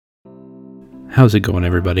How's it going,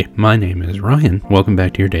 everybody? My name is Ryan. Welcome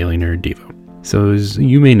back to your Daily Nerd Devo. So as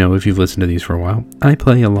you may know if you've listened to these for a while, I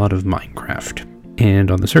play a lot of Minecraft.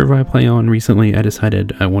 And on the server I play on recently, I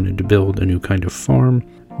decided I wanted to build a new kind of farm,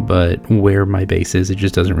 but where my base is, it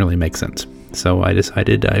just doesn't really make sense. So I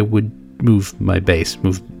decided I would move my base.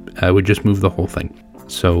 I would just move the whole thing.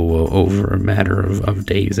 So over a matter of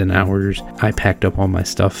days and hours, I packed up all my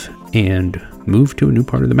stuff and moved to a new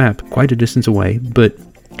part of the map, quite a distance away, but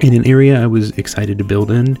in an area I was excited to build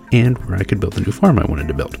in and where I could build the new farm I wanted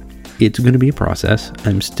to build. It's going to be a process.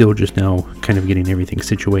 I'm still just now kind of getting everything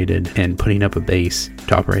situated and putting up a base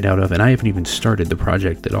to operate out of, and I haven't even started the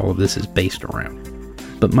project that all of this is based around.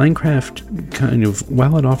 But Minecraft kind of,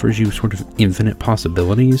 while it offers you sort of infinite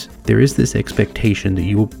possibilities, there is this expectation that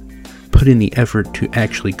you will put in the effort to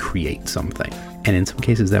actually create something. And in some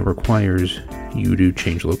cases that requires you to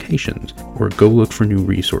change locations, or go look for new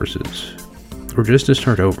resources, or just to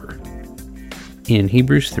start over. In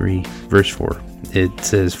Hebrews 3, verse 4, it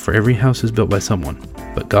says, "For every house is built by someone,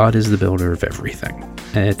 but God is the builder of everything."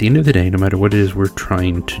 At the end of the day, no matter what it is we're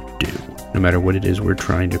trying to do, no matter what it is we're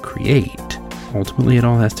trying to create, ultimately it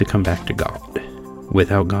all has to come back to God.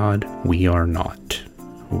 Without God, we are not.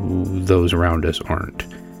 Those around us aren't.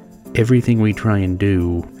 Everything we try and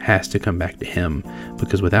do has to come back to Him,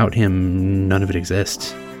 because without Him, none of it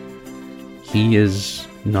exists. He is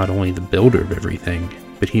not only the builder of everything,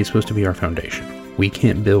 but He is supposed to be our foundation. We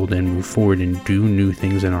can't build and move forward and do new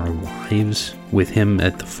things in our lives with Him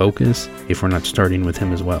at the focus if we're not starting with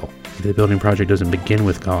Him as well. If the building project doesn't begin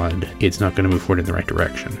with God, it's not going to move forward in the right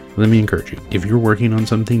direction. Let me encourage you, if you're working on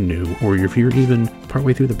something new, or if you're even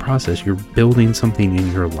partway through the process, you're building something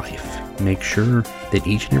in your life, make sure that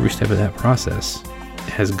each and every step of that process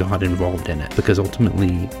has God involved in it, because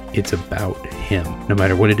ultimately it's about Him. No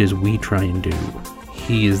matter what it is we try and do,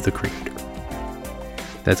 He is the creator.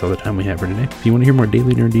 That's all the time we have for today. If you want to hear more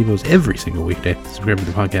Daily Nerd Devos every single weekday, subscribe to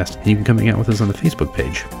the podcast, and you can come hang out with us on the Facebook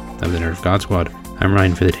page of the Nerd of God Squad. I'm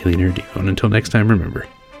Ryan for the Daily Nerd Devo, and until next time, remember,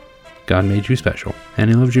 God made you special, and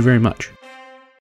He loves you very much.